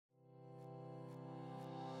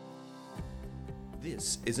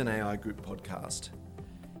This is an AI Group podcast.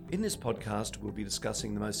 In this podcast, we'll be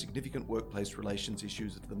discussing the most significant workplace relations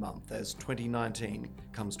issues of the month as 2019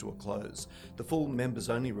 comes to a close. The full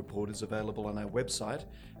members-only report is available on our website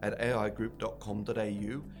at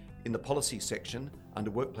aigroup.com.au in the policy section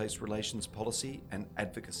under Workplace Relations Policy and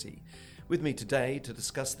Advocacy. With me today to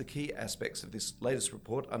discuss the key aspects of this latest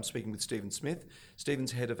report, I'm speaking with Stephen Smith.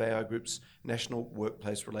 Stephen's head of AI Group's National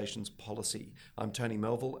Workplace Relations Policy. I'm Tony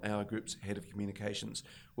Melville, AI Group's head of communications.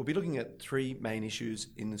 We'll be looking at three main issues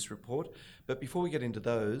in this report, but before we get into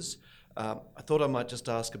those, I thought I might just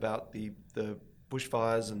ask about the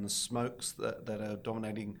bushfires and the smokes that are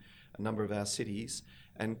dominating a number of our cities,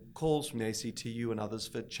 and calls from the ACTU and others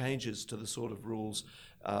for changes to the sort of rules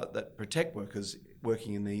that protect workers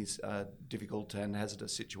working in these difficult and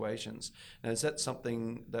hazardous situations. Now, is that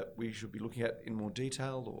something that we should be looking at in more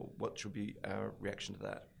detail, or what should be our reaction to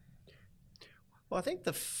that? Well, I think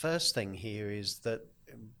the first thing here is that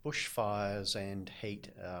bushfires and heat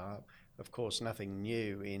are, of course, nothing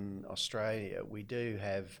new in Australia. We do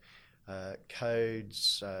have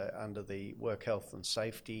codes under the Work Health and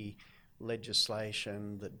Safety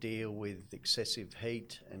legislation that deal with excessive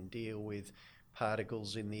heat and deal with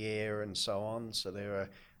particles in the air and so on. So there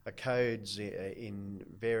are codes in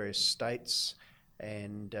various states,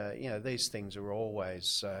 and these things are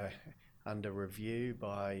always under review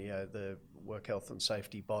by the Work Health and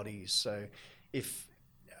Safety bodies. So if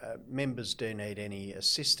members do need any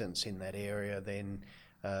assistance in that area, then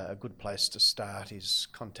a good place to start is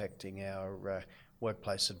contacting our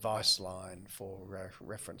workplace advice line for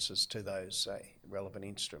references to those relevant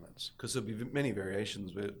instruments. Because there'll be many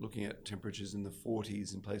variations. We're looking at temperatures in the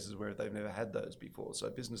 40s in places where they've never had those before.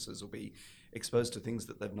 So businesses will be exposed to things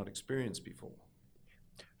that they've not experienced before.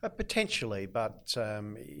 Potentially, but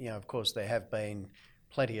of course there have been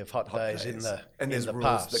plenty of hot days in the rules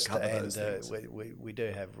past, that cover and those things. we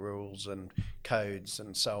do have rules and codes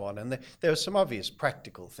and so on. And there are some obvious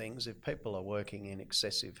practical things. If people are working in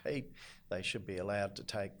excessive heat, they should be allowed to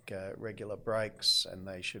take regular breaks, and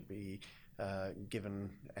they should be given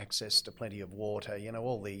access to plenty of water.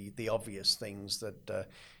 All the obvious things that,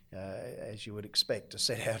 as you would expect, are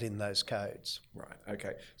set out in those codes. Right.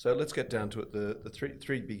 Okay. So let's get down to it. The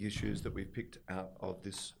three big issues that we've picked out of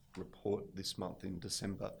this report this month in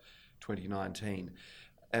December 2019.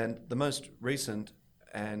 And the most recent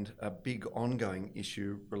and a big ongoing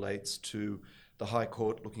issue relates to the High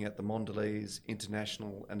Court looking at the Mondelez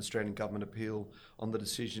International and Australian Government appeal on the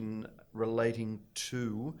decision relating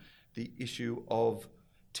to the issue of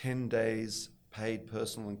 10 days paid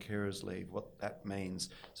personal and carers leave, what that means.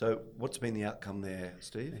 So what's been the outcome there,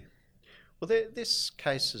 Steve? Well, this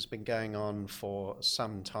case has been going on for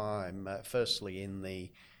some time, firstly in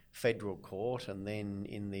the Federal Court and then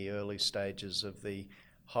in the early stages of the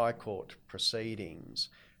High Court proceedings.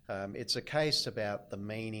 It's a case about the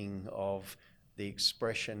meaning of the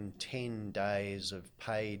expression 10 days of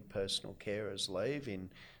paid personal carers leave in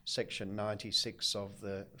Section 96 of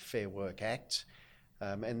the Fair Work Act.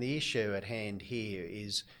 And the issue at hand here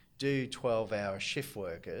is, do 12-hour shift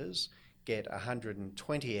workers get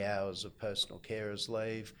 120 hours of personal carers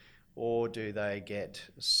leave, or do they get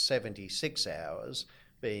 76 hours,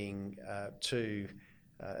 being two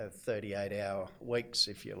 38-hour weeks,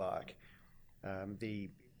 if you like? The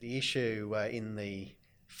issue in the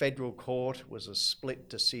Federal Court was a split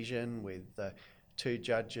decision, with two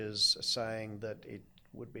judges saying that it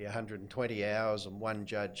would be 120 hours and one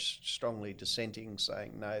judge strongly dissenting,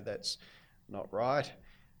 saying no, that's not right.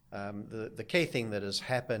 The key thing that has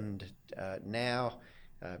happened now,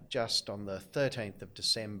 just on the 13th of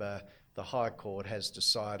December, the High Court has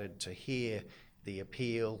decided to hear the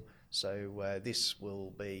appeal. So this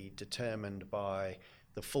will be determined by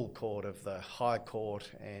the full court of the High Court,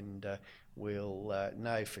 and we'll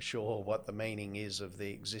know for sure what the meaning is of the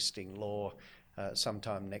existing law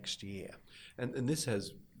sometime next year. And this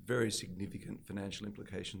has very significant financial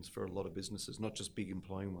implications for a lot of businesses, not just big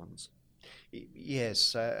employing ones.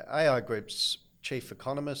 Yes, AI Group's chief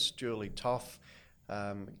economist, Julie Toth,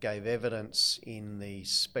 gave evidence in the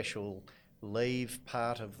special leave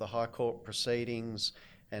part of the High Court proceedings,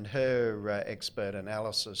 and her expert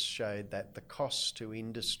analysis showed that the cost to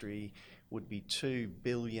industry would be $2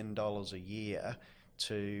 billion a year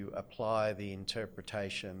to apply the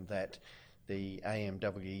interpretation that the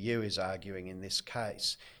AMWU is arguing in this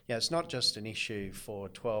case. It's not just an issue for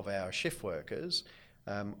 12-hour shift workers.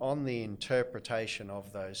 On the interpretation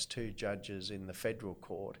of those two judges in the Federal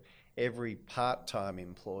Court, every part-time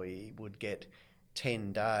employee would get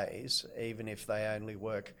 10 days, even if they only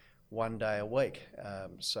work 1 day a week.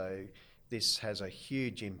 So this has a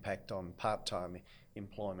huge impact on part-time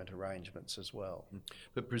employment arrangements as well.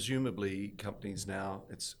 But presumably companies now,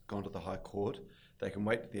 it's gone to the High Court, they can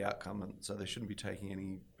wait for the outcome, and so they shouldn't be taking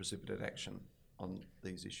any precipitate action on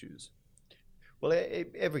these issues. Well,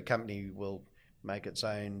 every company will make its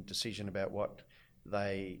own decision about what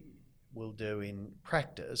they will do in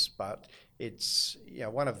practice, but it's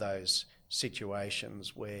one of those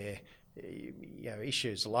situations where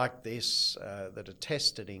issues like this that are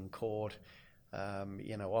tested in court,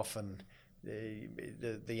 often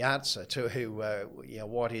the answer to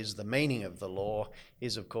what is the meaning of the law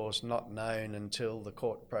is of course not known until the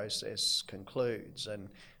court process concludes, and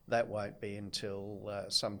that won't be until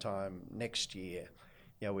sometime next year.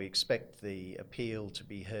 We expect the appeal to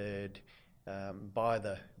be heard by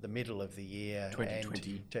the middle of the year,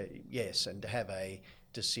 2020. And to have a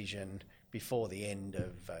decision before the end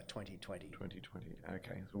of 2020. 2020.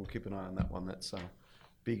 Okay, so we'll keep an eye on that one. That's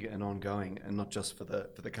big and ongoing, and not just for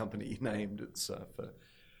the company named. It's for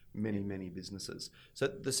many businesses. So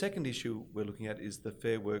the second issue we're looking at is the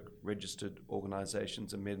Fair Work Registered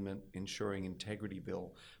Organisations Amendment Ensuring Integrity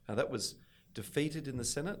Bill. Now that was defeated in the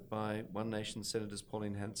Senate by One Nation Senators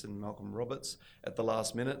Pauline Hanson and Malcolm Roberts at the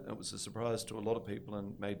last minute. It was a surprise to a lot of people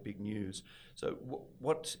and made big news. So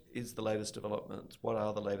what is the latest developments? What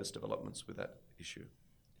are the latest developments with that issue?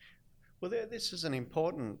 Well, this is an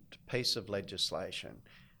important piece of legislation.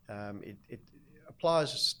 It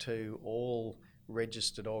applies to all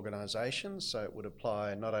registered organisations, so it would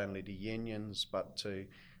apply not only to unions but to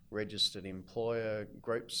registered employer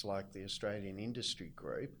groups like the Australian Industry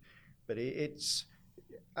Group. But it's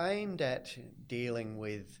aimed at dealing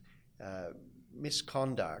with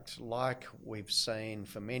misconduct like we've seen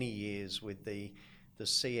for many years with the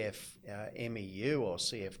CFMEU or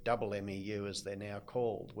CFMMEU as they're now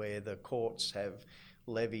called, where the courts have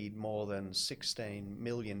levied more than $16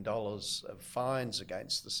 million of fines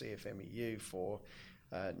against the CFMEU for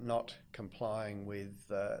not complying with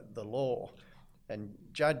the law. And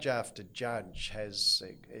judge after judge has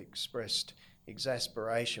expressed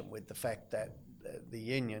exasperation with the fact that the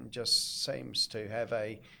union just seems to have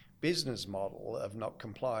a business model of not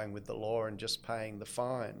complying with the law and just paying the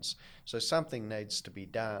fines. So something needs to be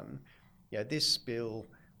done. This bill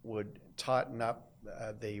would tighten up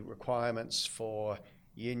the requirements for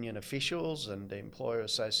union officials and employer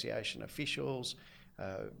association officials,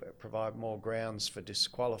 provide more grounds for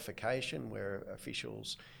disqualification where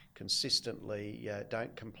officials consistently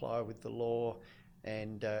don't comply with the law,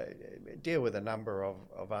 and deal with a number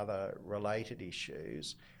of other related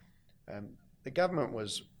issues. The government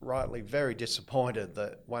was rightly very disappointed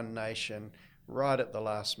that One Nation, right at the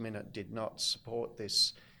last minute, did not support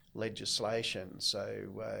this legislation.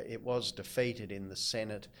 So it was defeated in the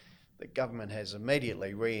Senate. The government has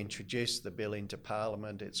immediately reintroduced the bill into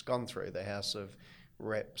Parliament. It's gone through the House of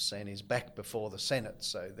Reps and is back before the Senate.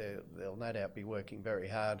 So they'll no doubt be working very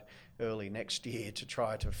hard early next year to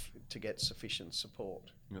try to get sufficient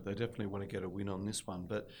support. They definitely want to get a win on this one,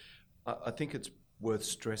 but I think it's worth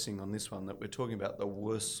stressing on this one that we're talking about the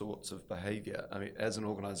worst sorts of behaviour. I mean, as an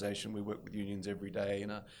organisation, we work with unions every day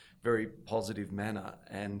in a very positive manner,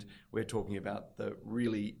 and we're talking about the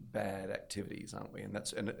really bad activities, aren't we? And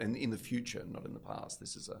that's and in the future, not in the past.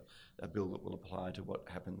 This is a bill that will apply to what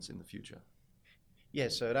happens in the future.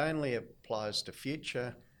 Yes, so it only applies to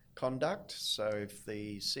future conduct. So if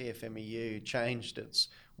the CFMEU changed its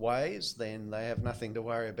ways, then they have nothing to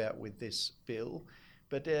worry about with this bill.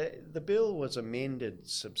 But the bill was amended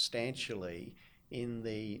substantially in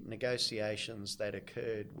the negotiations that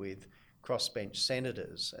occurred with crossbench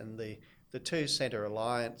senators, and the two Centre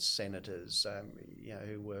Alliance senators,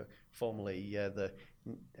 who were formerly the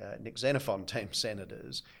Nick Xenophon team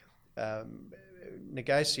senators,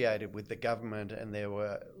 negotiated with the government, and there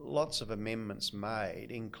were lots of amendments made,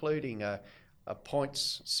 including a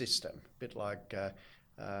points system, a bit like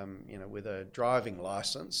with a driving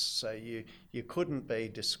licence. So you couldn't be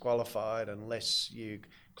disqualified unless you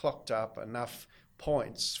clocked up enough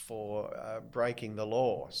points for breaking the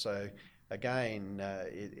law. So again,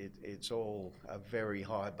 it's all a very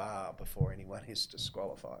high bar before anyone is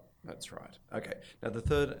disqualified. That's right. Okay. Now, the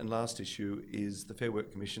third and last issue is the Fair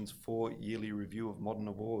Work Commission's 4-yearly review of modern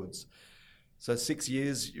awards. So 6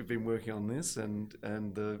 years you've been working on this, and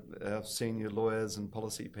our senior lawyers and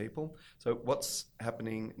policy people. So what's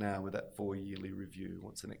happening now with that 4-yearly review?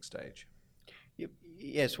 What's the next stage?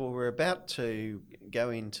 Yes, well, we're about to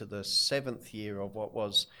go into the 7th year of what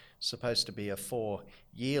was supposed to be a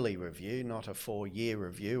 4-yearly review, not a 4-year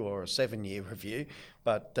review or a 7-year review,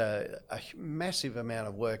 but a massive amount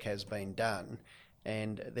of work has been done,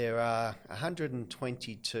 and there are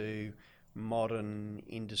 122 modern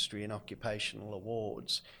industry and occupational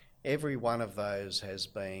awards, every one of those has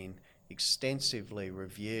been extensively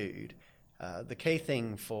reviewed. The key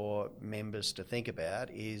thing for members to think about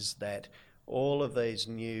is that all of these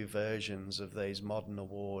new versions of these modern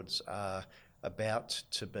awards are about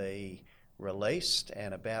to be released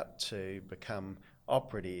and about to become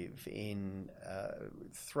operative in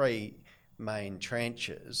three main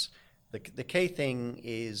tranches. The key thing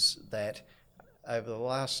is that over the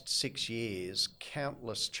last 6 years,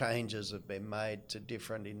 countless changes have been made to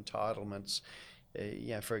different entitlements.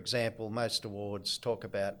 For example, most awards talk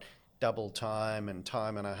about double time and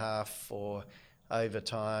time and a half for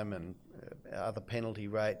overtime and other penalty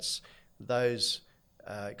rates. Those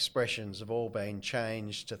expressions have all been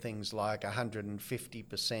changed to things like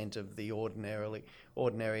 150% of the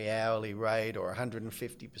ordinary hourly rate or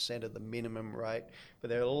 150% of the minimum rate. But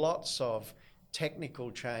there are lots of technical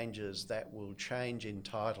changes that will change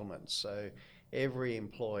entitlements. So every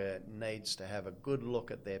employer needs to have a good look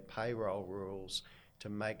at their payroll rules to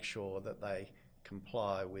make sure that they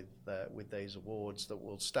comply with these awards that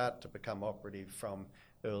will start to become operative from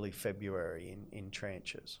early February in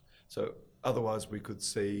tranches. So otherwise we could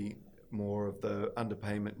see more of the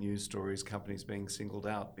underpayment news stories, companies being singled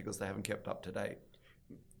out because they haven't kept up to date.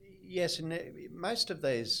 Yes, and most of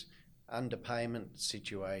these underpayment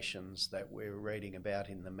situations that we're reading about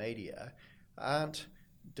in the media aren't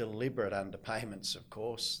deliberate underpayments, of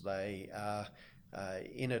course. They are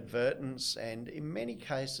inadvertence, and in many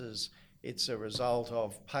cases it's a result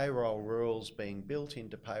of payroll rules being built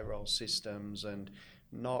into payroll systems and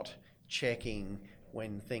not checking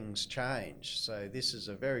when things change. So this is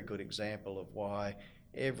a very good example of why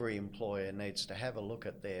every employer needs to have a look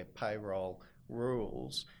at their payroll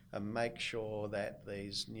rules and make sure that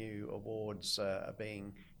these new awards are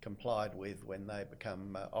being complied with when they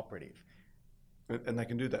become operative. And they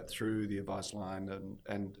can do that through the advice line,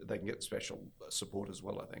 and they can get special support as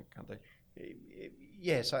well, I think, can't they?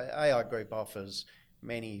 Yes, AI Group offers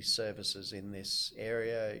many services in this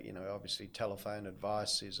area. Obviously telephone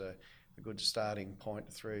advice is a good starting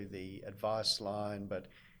point through the advice line, but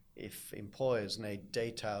if employers need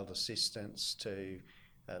detailed assistance to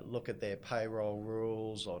look at their payroll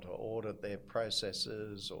rules or to audit their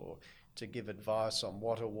processes or to give advice on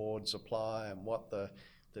what awards apply and what the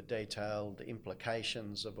detailed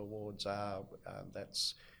implications of awards are,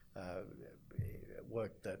 that's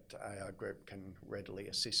work that AI Group can readily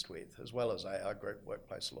assist with, as well as AI Group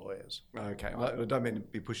Workplace Lawyers. Okay, I don't mean to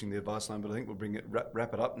be pushing the advice line, but I think we'll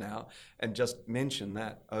wrap it up now and just mention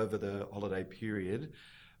that over the holiday period,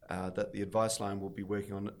 that the advice line will be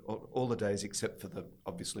working on all the days except for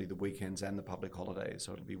obviously the weekends and the public holidays.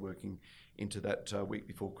 So it'll be working into that week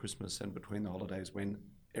before Christmas and between the holidays when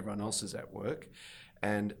everyone else is at work.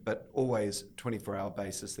 But always 24-hour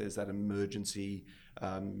basis, there's that emergency.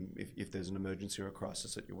 If there's an emergency or a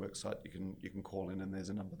crisis at your work site, you can call in, and there's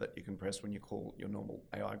a number that you can press when you call your normal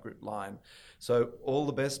AI Group line. So all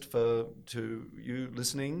the best to you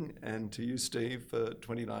listening and to you, Steve, for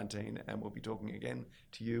 2019, and we'll be talking again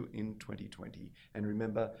to you in 2020. And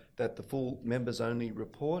remember that the full members-only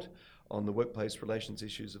report on the workplace relations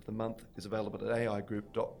issues of the month is available at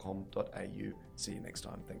aigroup.com.au. See you next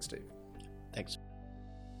time. Thanks, Steve. Thanks.